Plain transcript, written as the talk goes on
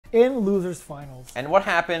in losers finals. And what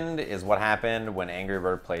happened is what happened when Angry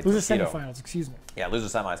Bird played Losers Tokido. semifinals, excuse me. Yeah, loser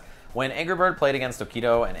semis. When Angry Bird played against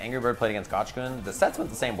Tokido and Angry Bird played against Gachikun, the sets went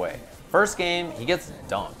the same way. First game, he gets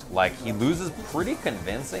dunked. Like, he loses pretty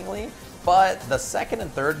convincingly, but the second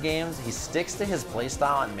and third games, he sticks to his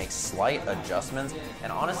playstyle and makes slight adjustments.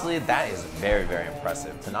 And honestly, that is very, very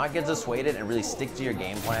impressive. To not get dissuaded and really stick to your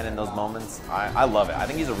game plan in those moments, I love it. I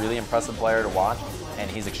think he's a really impressive player to watch, and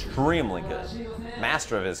he's extremely good.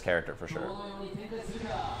 Master of his character, for sure.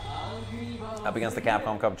 Up against the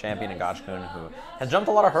Capcom Cup champion in Gachikun, who has jumped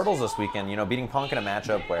a lot of hurdles this weekend, you know, beating Punk in a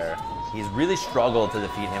matchup where he's really struggled to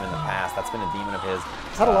defeat him in the past. That's been a demon of his.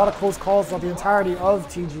 He's had a lot of close calls throughout the entirety of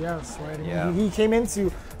TGS, right? I mean, Yeah. he came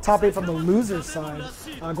into top 8 from the loser side,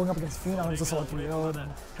 going up against Phenom. He was just on 3-0, and then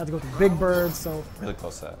had to go through Big Bird, so... Really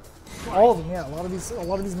close set. All of them, yeah. A lot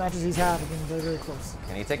of these matches he's had have been very, very close.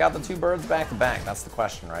 Can he take out the two birds back to back? That's the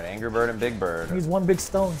question, right? Angry Bird and Big Bird. He's one big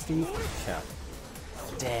stone, Steve. Yeah.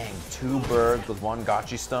 Dang, two birds with one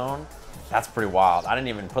Gachi stone? That's pretty wild. I didn't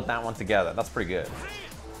even put that one together. That's pretty good.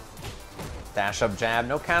 Dash up jab,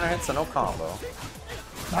 no counter hit, so no combo.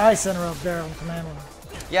 Nice center up there on the command line.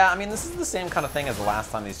 Yeah, I mean, this is the same kind of thing as the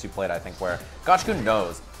last time these two played, I think, where Gachikun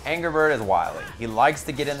knows Angry Bird is wily. He likes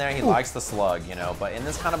to get in there, he likes to slug, you know, but in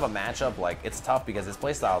this kind of a matchup, like, it's tough because his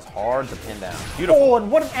playstyle is hard to pin down. Beautiful. Oh,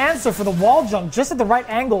 and what an answer for the wall jump, just at the right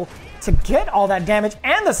angle to get all that damage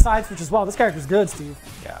and the side switch as well. This character's good, Steve.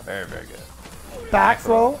 Yeah, very, very good. Back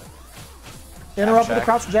throw. Interrupt with the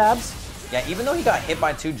crouch jabs. Yeah, even though he got hit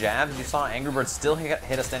by two jabs, you saw Angry Bird still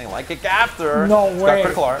hit a standing light kick after. No He's way. got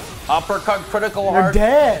critical art. Uppercut, critical You're art.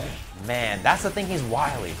 dead. Man, that's the thing, he's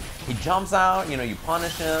wily. He jumps out, you know, you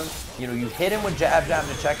punish him, you know, you hit him with jab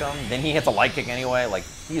to check him, then he hits a light kick anyway. Like,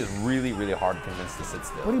 he is really, really hard to convince to sit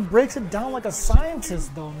still. But he breaks it down like a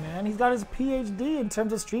scientist, though, man. He's got his PhD in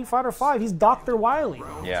terms of Street Fighter V. He's Dr. Wily.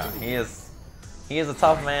 Yeah, he is a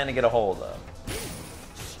tough man to get a hold of.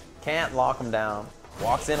 Can't lock him down.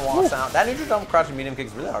 Walks in, walks out. That neutral jump, crouching medium kick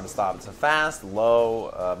is really hard to stop. It's a fast,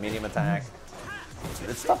 low, medium attack.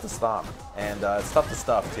 It's tough to stop, and it's tough to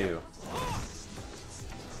stuff too.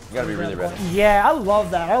 You gotta be really ready. Yeah, I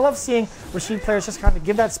love that. I love seeing Rashid players just kind of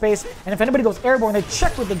give that space, and if anybody goes airborne, they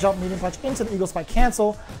check with the jump medium punch into the Eagle Spike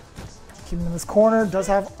cancel. Keep him in this corner. Does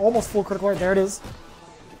have almost full critical art. There it is.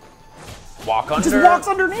 Walk under. Just walks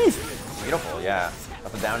underneath. Beautiful, yeah.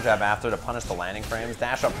 Got the down jab after to punish the landing frames.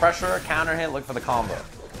 Dash up pressure, counter hit, look for the combo.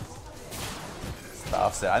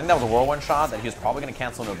 Stuffs it. I think that was a whirlwind shot that he was probably going to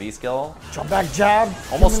cancel an OB skill. Jump back jab.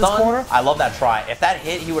 Almost stunned. I love that try. If that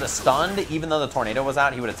hit, he would have stunned. Even though the tornado was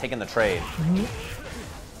out, he would have taken the trade.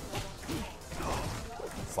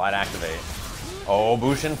 Slide activate. Oh,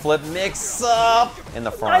 Bushin flip mix up in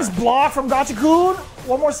the front. Nice block from Gachikun.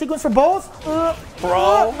 One more sequence for both.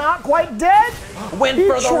 Bro. Not quite dead. Went He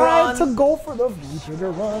for the run. tried to go for the V-trigger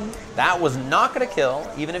run. That was not going to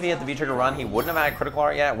kill. Even if he hit the V-trigger run, he wouldn't have had critical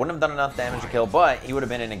art yet. Wouldn't have done enough damage to kill, but he would have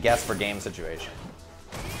been in a guess for game situation.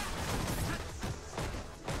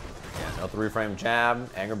 Yeah, no 3-frame jab.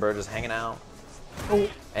 Angry Bird just hanging out. Oh.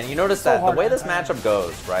 And you notice that the way this matchup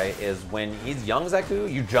goes, right, is when he's young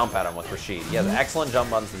Zeku, you jump at him with Rashid. He has excellent jump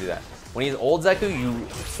buttons to do that. When he's old Zeku, you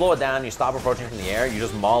slow it down, you stop approaching from the air, you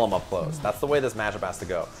just maul him up close. That's the way this matchup has to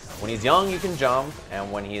go. When he's young, you can jump,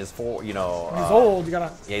 and when he is when he's old, you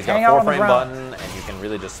gotta he's got a 4-frame button, and you can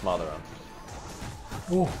really just smother him.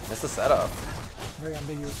 Ooh. Missed the setup. Very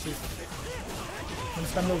ambiguous too. Can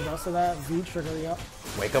spend the rest of that V-trigger, yep.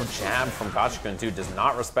 Wake up jab from Gachikun too, does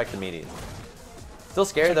not respect immediate. Still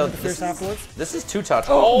scary though. This is 2-touch.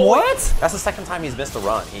 Oh, what? That's the second time he's missed a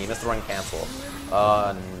run. He missed a run cancel.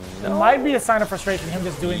 No. It might be a sign of frustration, him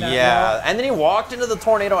just doing that. Yeah, and then he walked into the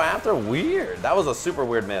tornado after. Weird. That was a super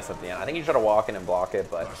weird miss at the end. I think he tried to walk in and block it,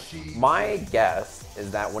 but my guess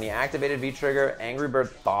is that when he activated V-Trigger, Angry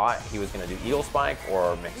Bird thought he was going to do Eagle Spike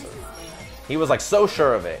or Mixer. He was like so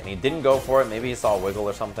sure of it, and he didn't go for it. Maybe he saw a wiggle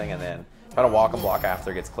or something, and then try to walk and block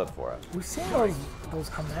after, gets clipped for it. We've seen those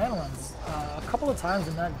command runs a couple of times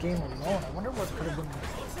in that game alone. I wonder what could have been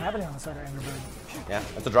happening on the side of Angry Bird. Yeah,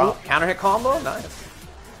 that's a drop. Counter hit combo, nice.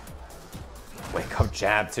 Wake up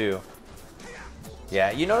jab too.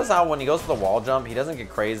 Yeah, you notice how when he goes for the wall jump, he doesn't get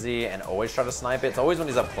crazy and always try to snipe it. It's always when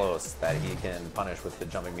he's up close that he can punish with the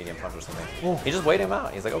jumping medium punch or something. Ooh. He just waited him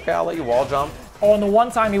out. He's like, okay, I'll let you wall jump. Oh, and the one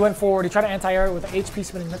time he went forward, he tried to anti-air with the HP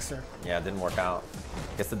spinning mixer. Yeah, it didn't work out.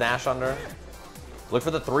 Gets the dash under. Look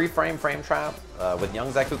for the 3-frame frame trap with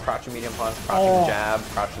young Zeku, crouching medium punch, crouching jab,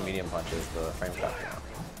 crouching medium punch is the frame trap now.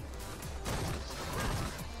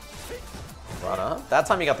 Run up. That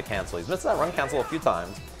time he got the cancel. He's missed that run cancel a few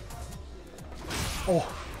times. Oh,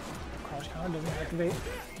 crouch counter doesn't activate.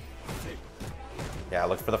 Yeah,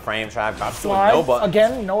 look for the frame trap. Gachikun with Slide. no buttons.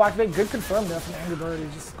 Again, no activate. Good confirm there from Angry Bird.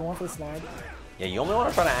 He's just going for the slide. Yeah, you only want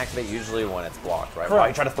to try to activate usually when it's blocked, right? Correct. Wow,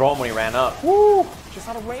 you tried to throw him when he ran up. Woo! Just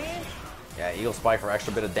out of range. Yeah, Eagle Spike for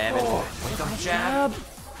extra bit of damage. Oh, Wake up jab.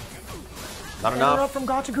 Not Enough enough. from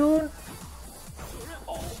Gachikun.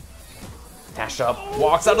 Dash up.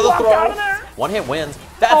 Walks out of the Walk throw. out of there. One hit wins.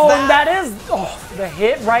 That's Oh, that. and that is the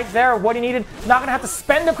hit right there. What he needed. Not going to have to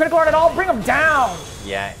spend the critical art at all. Bring him down.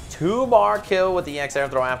 Yeah, 2-bar kill with the EX air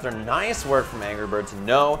throw after. Nice work from Angry Bird to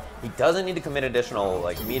know he doesn't need to commit additional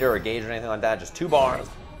like meter or gauge or anything like that. Just 2 bars,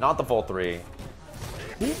 not the full 3.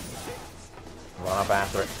 Run up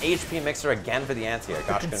after it. HP mixer again for the anti-air. Gachikun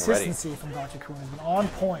ready. Consistency from Gachikun has been on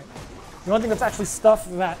point. The only thing that's actually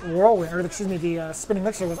stuffed that whirlwind, or excuse me, the spinning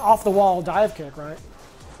mixer was off the wall dive kick, right?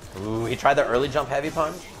 Ooh, he tried the early jump heavy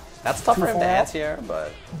punch. That's tough Too for him to far out. anti-air,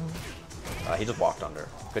 but he just walked under.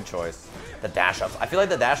 Good choice. The dash ups. I feel like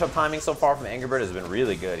the dash up timing so far from Angry Bird has been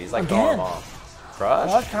really good. He's like throwing Again. them off. Crush.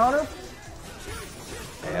 Cross counter.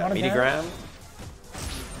 Yeah, One meaty again. gram.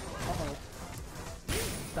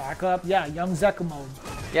 Back up. Yeah, young Zeku mode.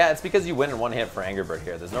 Yeah, it's because you win in one hit for Angry Bird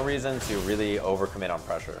here. There's no reason to really overcommit on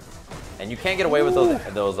pressure. And you can't get away with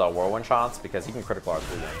those whirlwind shots because he can critical art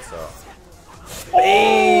through them, so.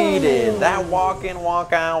 Faded! That walk in,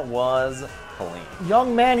 walk out was clean.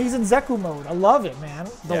 Young man, he's in Zeku mode. I love it, man.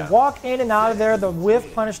 The Yeah. walk in and out of there, the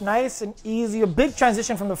whiff punish, nice and easy. A big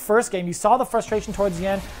transition from the first game. You saw the frustration towards the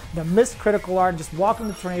end, the missed critical art, just walking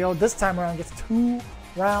the tornado. This time around, gets 2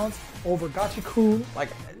 rounds over Gachikun. Like,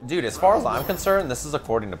 dude, as far as I'm concerned, this is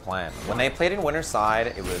according to plan. When they played in winner's side,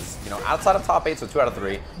 it was, outside of top 8, so 2 out of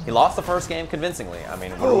 3. He lost the first game convincingly. I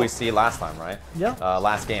mean, what did we see last time, right? Yeah.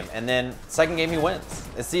 Last game. And then second game, he wins.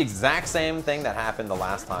 It's the exact same thing that happened the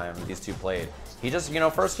last time these two played. He just,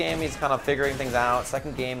 first game, he's kind of figuring things out.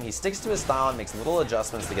 Second game, he sticks to his style and makes little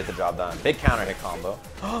adjustments to get the job done. Big counter hit combo.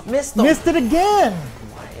 Missed them. Missed it again.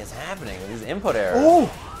 What is happening? These input errors.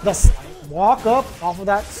 Oh, the walk up off of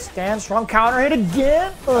that stand strong counter hit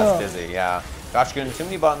again. That's busy, yeah. Gachikun, too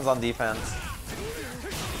many buttons on defense.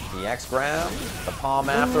 The X grab, the palm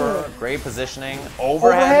after, great positioning.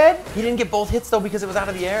 Overhead. He didn't get both hits though because it was out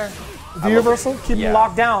of the air. The reversal, keep him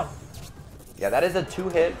locked down. Yeah, that is a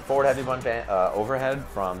 2-hit forward heavy punch overhead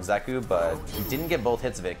from Zeku, but he didn't get both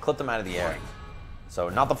hits of it. Clipped him out of the air. So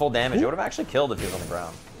not the full damage. It would have actually killed if he was on the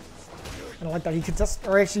ground. I don't like that. He could just,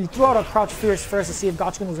 or actually threw out a crouch fierce first to see if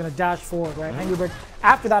Gachikun was going to dash forward, right? Angry Bird,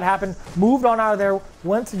 after that happened, moved on out of there,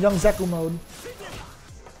 went to young Zeku mode.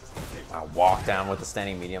 Wow, walk down with the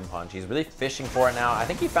standing medium punch. He's really fishing for it now. I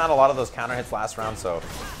think he found a lot of those counter hits last round, so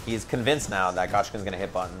he's convinced now that Gachikun's going to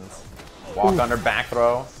hit buttons. Walk under, back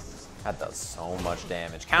throw. That does so much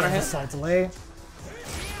damage. Counter hit. Side delay.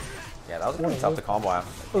 Yeah, that was pretty tough to combo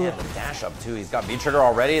after. And the dash up too. He's got V trigger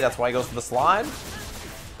already. That's why he goes for the slide.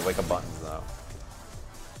 The wake up buttons though.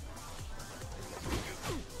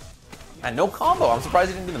 And no combo. I'm surprised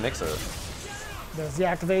he didn't do the mixer. There's the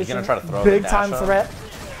activation. He's gonna try to throw big the time dash up. threat.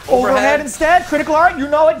 Overhead instead. Critical art. You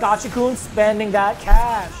know it. Gachikun spending that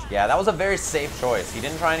cash. Yeah, that was a very safe choice. He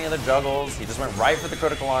didn't try any other juggles. He just went right for the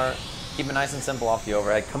critical art. Keep it nice and simple off the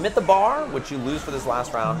overhead. Commit the bar, which you lose for this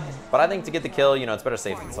last round. But I think to get the kill, it's better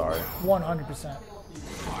safe than sorry. 100%.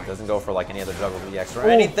 Doesn't go for like any other juggle with the extra or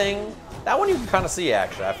anything. That one you can kind of see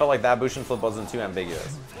actually. I felt like that Bushin flip wasn't too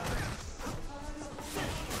ambiguous.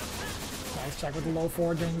 Nice check with the low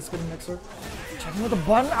forward during the spinning mixer. Checking with the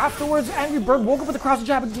button afterwards. Angry Bird woke up with the cross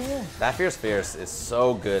jab again. That Fierce is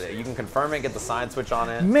so good. You can confirm it, get the side switch on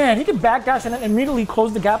it. Man, he could backdash and then immediately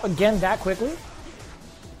close the gap again that quickly.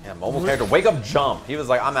 Yeah, mobile character, wake up jump. He was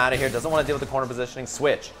like, I'm out of here, doesn't want to deal with the corner positioning,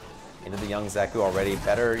 switch. Into the young Zeku already,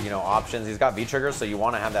 better, options. He's got V-triggers, so you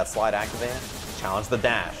want to have that slide activated. Challenge the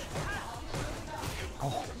dash.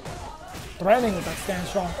 Oh. Threatening with that stand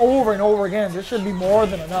strong over and over again. This should be more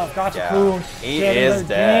than enough. Gachikun. Yeah, he is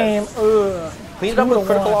dead. Cleaned up with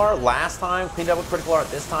critical art last time, cleaned up with critical art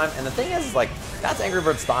this time, and the thing is, like, that's Angry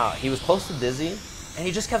Bird's style. He was close to Dizzy, and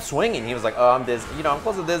he just kept swinging. He was like, oh, I'm dizzy. I'm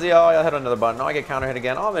close to Dizzy. Oh, I'll hit another button. Oh, I get counter hit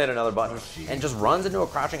again. Oh, I'll hit another button. And just runs into a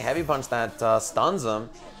crouching heavy punch that stuns him.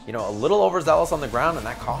 A little overzealous on the ground, and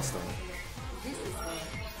that cost him.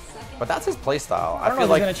 But that's his playstyle. I feel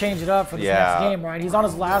like he's going to change it up for this next game, right? He's on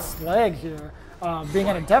his last leg here, being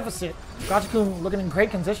at a deficit. Gachikun looking in great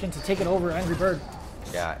condition to take it over Angry Bird.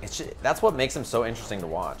 Yeah, that's what makes him so interesting to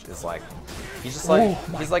watch. It's like he's just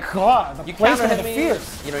like God, you counter hit me.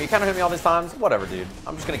 You counter hit me all these times. Whatever, dude.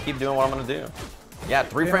 I'm just gonna keep doing what I'm gonna do. Yeah,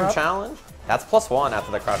 3-frame challenge. That's +1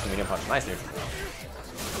 after that crouching medium punch. Nice neutral.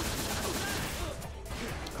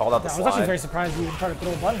 Called out the slide. I was actually very surprised he even tried to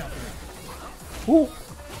throw a button out there. Ooh.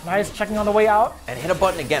 Nice, checking on the way out. And hit a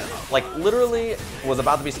button again. Like, literally was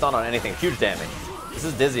about to be stunned on anything. Huge damage. This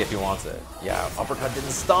is Dizzy if he wants it. Yeah, uppercut didn't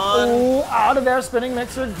stun. Ooh, out of there, spinning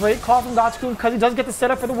mixer. Great call from Gachikun because he does get the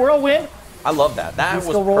setup for the whirlwind. I love that. That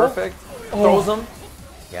was perfect. Throws him.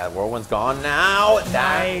 Yeah, the whirlwind's gone now.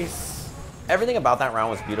 Nice. Everything about that round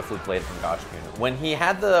was beautifully played from Gachikun. When he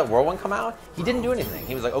had the whirlwind come out, he didn't do anything.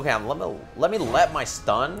 He was like, okay, let me let my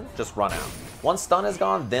stun just run out. Once stun is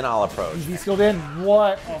gone, then I'll approach. He skilled in.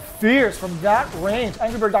 What a fierce from that range.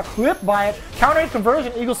 Angry Bird got clipped by it. Counter hit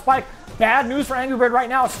conversion, Eagle Spike. Bad news for Angry Bird right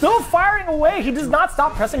now. Still firing away. He does not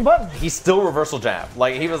stop pressing buttons. He's still reversal jab.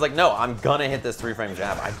 Like, he was like, no, I'm gonna hit this 3-frame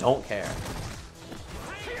jab. I don't care.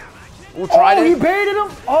 Ooh, tried it. He baited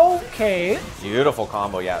him. Okay. Beautiful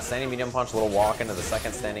combo, yeah. Standing medium punch, little walk into the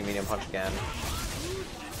second standing medium punch again.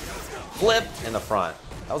 Flip in the front.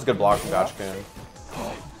 That was a good block from Gachikun.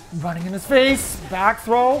 Running in his face. Back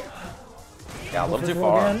throw. Yeah, a little too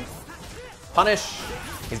far. Again. Punish.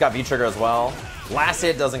 He's got V-trigger as well. Last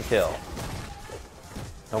hit doesn't kill.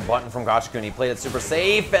 No button from Gachikun. He played it super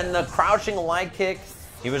safe, and the crouching light kick.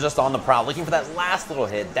 He was just on the prowl, looking for that last little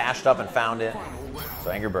hit, dashed up and found it.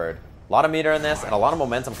 So Angry Bird. A lot of meter in this, and a lot of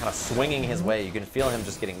momentum kind of swinging his way. You can feel him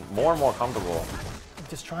just getting more and more comfortable.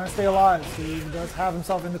 Just trying to stay alive. He does have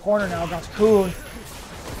himself in the corner now. Gachikun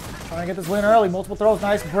trying to get this win early. Multiple throws.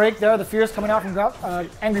 Nice break there. The fierce coming out from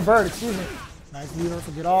Angry Bird. Excuse me. Nice leader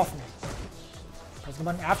to get off. Pressing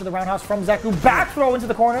the button after the roundhouse from Zeku. Back throw into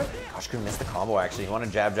the corner. Gachikun missed the combo, actually. He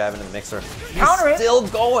wanted jab into the mixer. Counter it. Still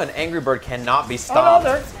going. Angry Bird cannot be stopped.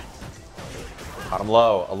 Another. Caught him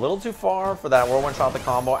low. A little too far for that whirlwind shot the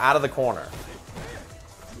combo out of the corner.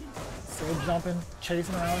 Still jumping,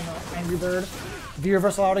 chasing around. Angry Bird. V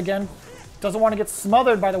reversal out again. Doesn't want to get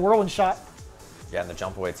smothered by the whirlwind shot. Yeah, and the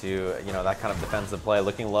jump away too. You know, that kind of defensive play,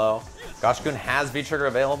 looking low. Gachikun has V-trigger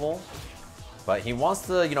available, but he wants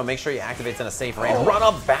to, you know, make sure he activates in a safe range. Run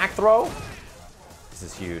up back throw. This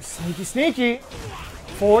is huge. Sneaky, sneaky.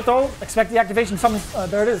 Forward throw. Expect the activation.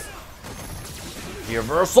 There it is. The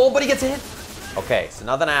reversal, but he gets hit. Okay, so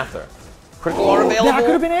nothing after. Critical R available. That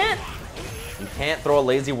could have been it. You can't throw a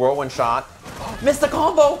lazy whirlwind shot. Missed the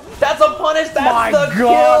combo. That's a punish. That's the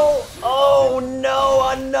kill. Oh no,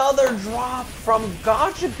 another drop from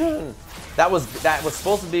Gachikun. That was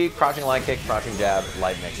supposed to be crouching light kick, crouching jab,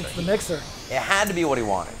 light mixer. It's the mixer. It had to be what he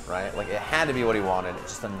wanted, right? Like, it had to be what he wanted.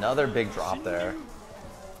 Just another big drop there.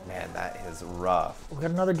 Man, that is rough. We got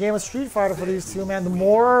another game of Street Fighter for these two, man. The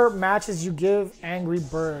more matches you give Angry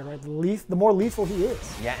Bird, right, the more lethal he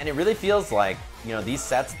is. Yeah, and it really feels like, you know, these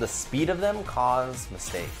sets, the speed of them cause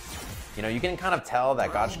mistakes. You know, you can kind of tell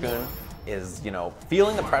that Gachikun is, you know,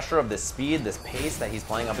 feeling the pressure of this speed, this pace that he's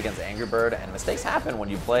playing up against Angry Bird, and mistakes happen when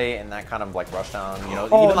you play in that kind of like rush down, you know,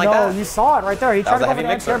 even like that. Oh, no, you saw it right there. He tried to go for the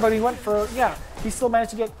mixer, but he went for, yeah, he still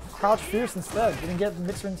managed to get crouch fierce instead. Didn't get the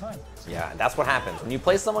mixer in time. Yeah, and that's what happens. When you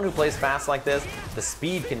play someone who plays fast like this, the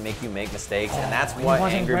speed can make you make mistakes, and that's what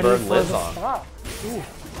Angry Bird lives on. Ooh.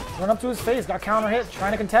 Run up to his face, got counter hit,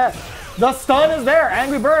 trying to contest. The stun is there,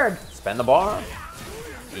 Angry Bird. Spend the bar.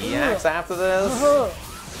 EX after this.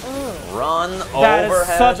 Run that overhead. That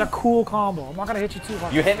is such a cool combo. I'm not going to hit you too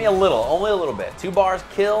hard. You hit me a little, only a little bit. 2 bars,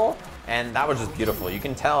 kill, and that was just beautiful. You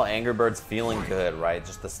can tell Angry Bird's feeling good, right?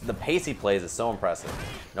 Just the pace he plays is so impressive.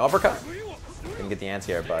 No uppercut. Didn't get the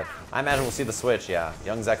anti-air, but I imagine we'll see the switch, yeah.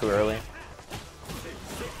 Young Zeku early.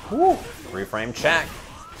 Ooh. 3-frame check.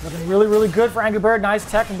 Looking really, really good for Angry Bird. Nice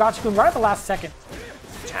tech from Gachikun right at the last second.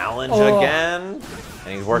 Challenge again.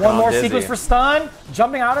 And he's working on One more Dizzy. sequence for stun.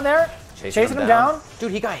 Jumping out of there. Chasing him down.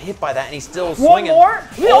 Dude, he got hit by that and he's still swinging. One more.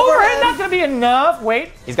 The overhead, not going to be enough.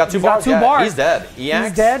 Wait. He's got 2 bars. Yeah, he's dead. EX.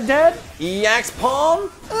 He's dead. EX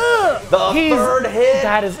palm. The third hit.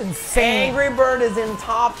 That is insane. Angry Bird is in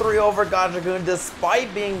top 3 over Gachikun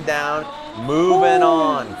despite being down. Moving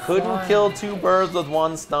on. Couldn't kill 2 birds with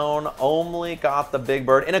 1 stone. Only got the big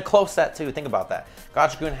bird. In a close set, too. Think about that.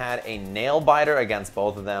 Gachikun had a nail biter against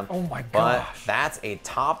both of them. Oh my gosh. But that's a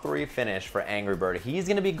top 3 finish for Angry Bird. He's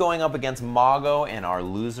going to be going up against Mago in our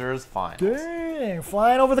losers finals. Dang,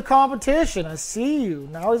 flying over the competition. I see you.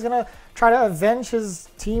 Now he's going to try to avenge his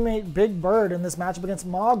teammate Big Bird in this matchup against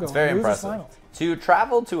Mago. It's very impressive. To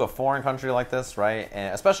travel to a foreign country like this, right,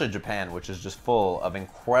 and especially Japan, which is just full of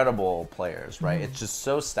incredible players, right? It's just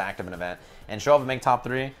so stacked of an event. And show up and make top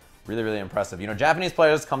 3, really, really impressive. You know, Japanese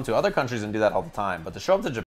players come to other countries and do that all the time, but to show up to Japan